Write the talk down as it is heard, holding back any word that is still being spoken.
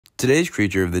Today's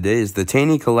creature of the day is the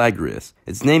Tanycolagreus.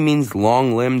 Its name means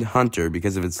long-limbed hunter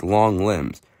because of its long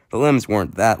limbs. The limbs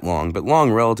weren't that long, but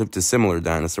long relative to similar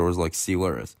dinosaurs like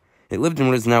Coelurus. It lived in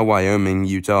what is now Wyoming,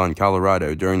 Utah, and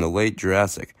Colorado during the late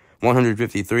Jurassic,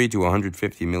 153 to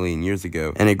 150 million years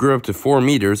ago, and it grew up to 4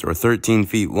 meters, or 13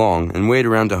 feet long, and weighed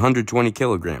around 120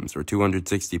 kilograms, or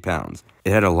 260 pounds.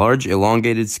 It had a large,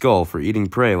 elongated skull for eating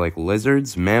prey like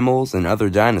lizards, mammals, and other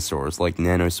dinosaurs like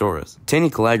Nanosaurus.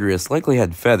 Tanycolagreus likely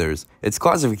had feathers. Its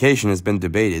classification has been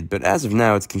debated, but as of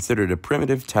now it's considered a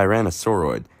primitive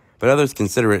tyrannosauroid, but others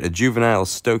consider it a juvenile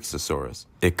Stoxosaurus.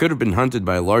 It could have been hunted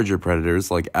by larger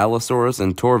predators like Allosaurus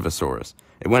and Torvosaurus.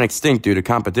 It went extinct due to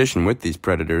competition with these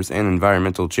predators and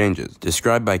environmental changes.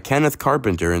 Described by Kenneth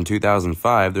Carpenter in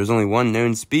 2005, there's only one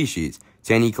known species,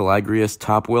 Tanycolagreus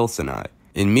topwilsoni.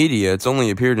 In media, it's only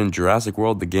appeared in Jurassic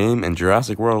World the Game and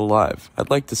Jurassic World Alive.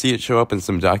 I'd like to see it show up in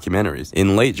some documentaries.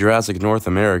 In late Jurassic North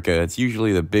America, it's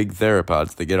usually the big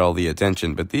theropods that get all the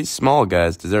attention, but these small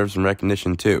guys deserve some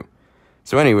recognition too.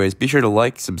 So anyways, be sure to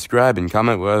like, subscribe, and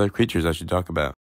comment what other creatures I should talk about.